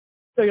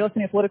So you're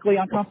listening to Politically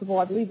Uncomfortable.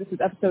 I believe this is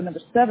episode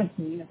number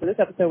 17. And for this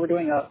episode, we're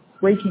doing a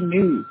breaking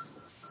news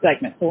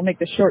segment. So we'll make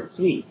this short and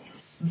sweet.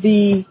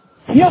 You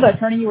know the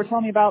attorney you were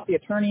telling me about? The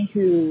attorney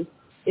who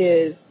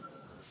is...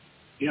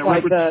 Yeah,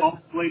 like the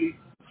lady,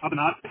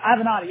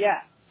 Avenatti,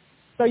 yeah.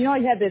 So, you know,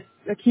 he had this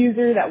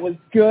accuser that was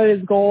good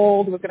as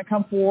gold, was going to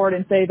come forward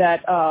and say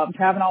that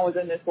Kavanaugh was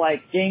in this,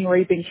 like,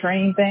 gang-raping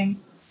train thing.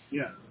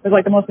 Yeah. It was,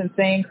 like, the most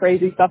insane,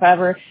 crazy stuff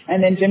ever.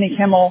 And then Jimmy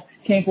Kimmel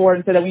came forward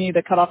and said that we need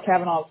to cut off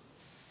Kavanaugh's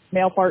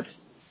male parts.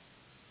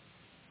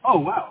 Oh,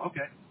 wow,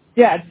 okay.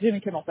 Yeah, Jimmy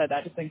Kimmel said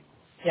that.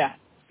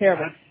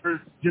 Terrible.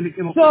 Jimmy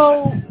Kimmel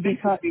so, said that.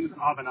 Because his name is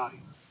Avenatti.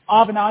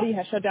 Avenatti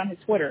has shut down his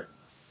Twitter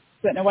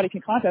so that nobody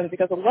can contact him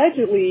because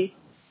allegedly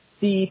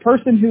the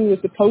person who is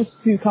supposed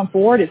to come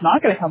forward is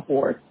not going to come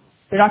forward.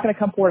 They're not going to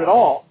come forward at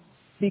all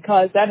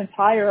because that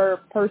entire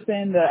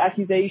person, the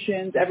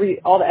accusations,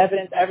 all the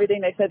evidence,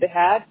 everything they said they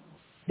had,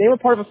 they were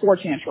part of a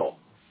 4chan troll.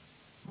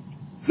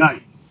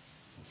 Nice.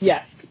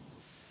 Yes.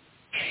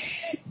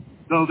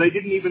 So they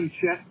didn't even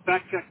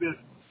fact check this.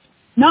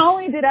 Not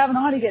only did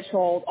Avenatti get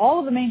trolled, all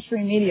of the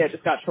mainstream media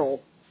just got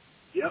trolled.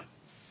 Yep.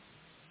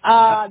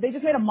 They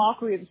just made a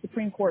mockery of the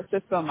Supreme Court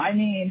system. I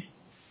mean,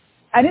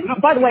 and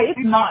by the way, it's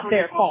not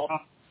their fault.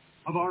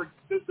 Of our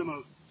system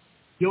of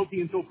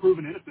guilty until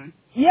proven innocent.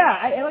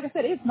 Yeah, like I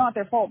said, it's not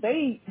their fault.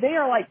 They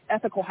are like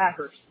ethical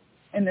hackers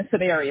in this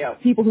scenario.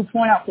 People who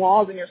point out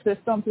flaws in your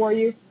system for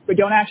you, but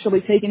don't actually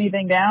take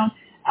anything down.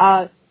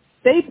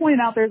 They pointed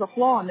out there's a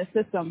flaw in this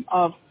system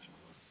of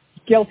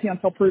guilty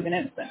until proven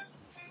innocent.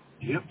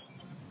 Yep.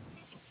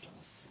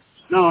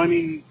 No, I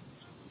mean,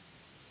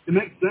 it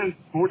makes sense.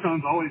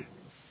 4chan's always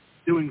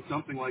doing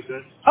something like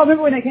this. Oh,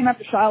 remember when they came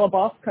after Shia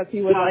LaBeouf because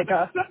he was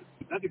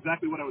That's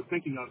exactly what I was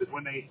thinking of, is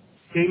when they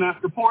came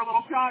after poor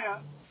little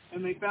Shia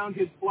and they found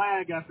his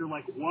flag after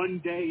like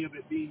one day of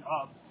it being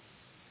up.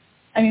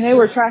 I mean, they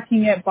were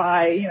tracking it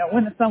by, you know,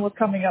 when the sun was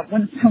coming up,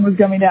 when the sun was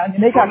coming down.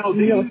 And they got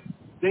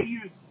they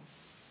used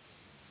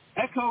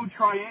echo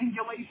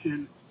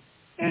triangulation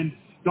and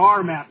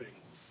star mapping.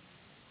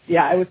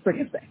 Yeah, it was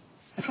pretty insane.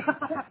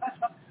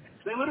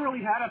 They literally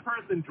had a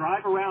person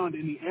drive around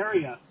in the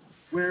area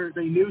where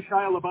they knew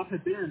Shia LaBeouf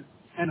had been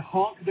and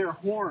honk their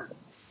horn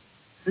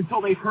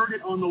until they heard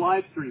it on the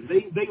live stream.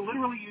 They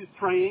literally used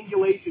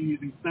triangulation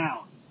using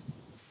sound.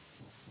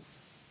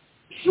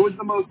 It was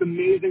the most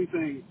amazing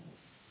thing.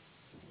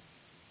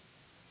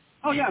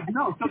 Oh, yeah,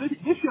 no. So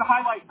this should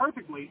highlight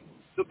perfectly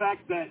the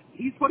fact that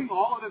he's putting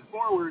all of this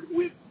forward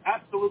with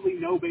absolutely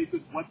no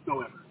basis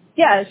whatsoever.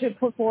 Yeah, it should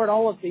put forward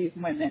all of these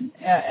women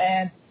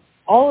and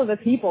all of the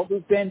people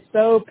who've been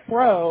so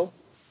pro.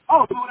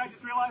 Oh, you know what I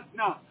just realized?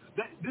 No,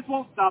 this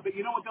won't stop it.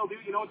 You know what they'll do?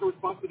 You know what the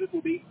response to this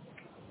will be?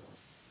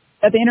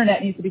 That the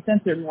internet needs to be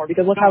censored more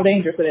because look how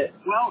dangerous it is.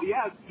 Well,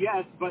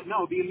 yes, but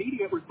no, the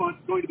immediate response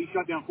is going to be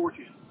shut down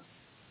 4chan.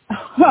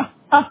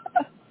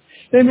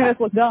 They made us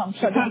look dumb.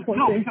 Shut down 4chan.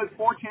 No, because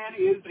 4chan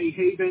is a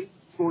haven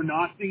for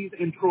Nazis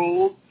and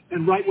trolls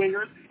and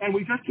right-wingers, and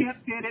we just can't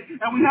stand it,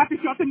 and we have to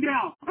shut them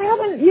down. I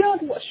haven't, you know,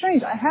 it's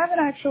strange. I haven't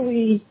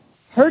actually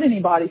heard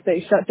anybody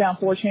say shut down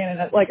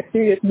 4chan and like a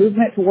serious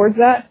movement towards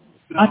that.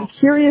 No. I'm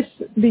curious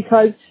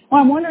because,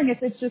 I'm wondering if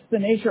it's just the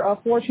nature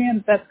of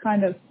 4chan that's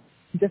kind of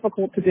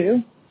difficult to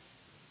do,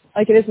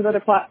 like it is with other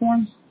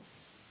platforms.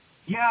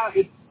 Yeah,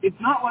 it's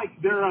not like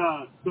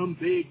they're some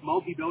big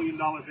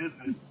multi-billion-dollar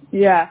business.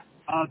 Yeah.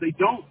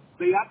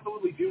 They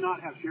absolutely do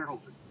not have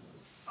shareholders.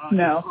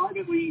 No.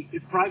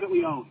 It's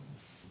privately owned.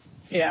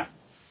 Yeah.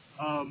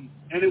 And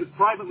it was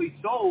privately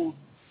sold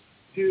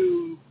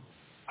to,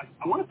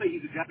 I want to say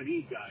he's a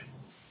Japanese guy,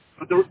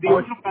 but the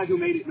original guy who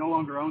made it no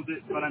longer owns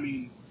it, but I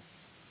mean,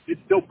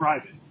 it's still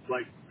private.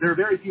 Like, there are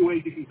very few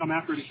ways you can come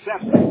after it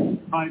except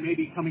by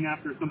maybe coming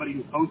after somebody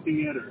who's hosting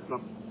it or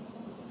something.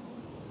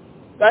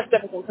 That's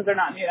difficult because they're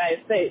not in the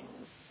United States,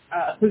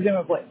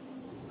 presumably.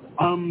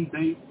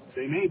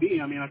 They may be.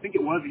 I mean, I think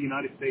it was a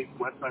United States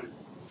website,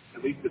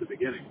 at least at the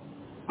beginning.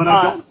 But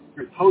I don't know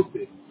where it's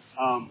hosted.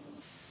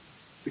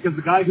 Because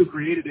the guy who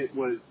created it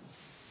was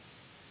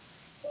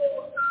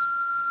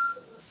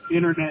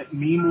internet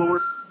meme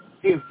lord.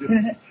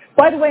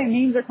 By the way,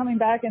 memes are coming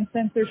back in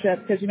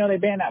censorship because, you know, they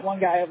banned that one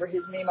guy over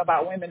his meme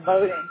about women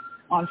voting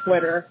on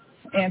Twitter.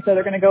 And so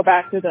they're going to go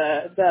back to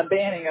the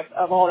banning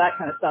of all that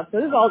kind of stuff. So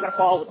this is all going to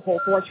fall with the whole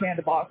 4chan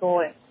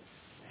debacle.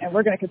 And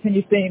we're going to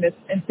continue seeing this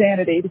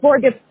insanity. Before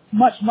it gets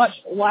much, much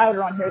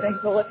louder on here, thank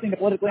you for listening to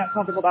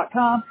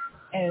politicallyuncomfortable.com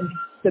and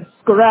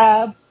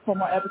subscribe for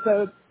more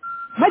episodes.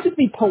 It might just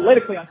be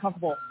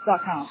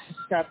politicallyuncomfortable.com.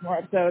 Subscribe for more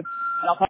episodes. And I'll talk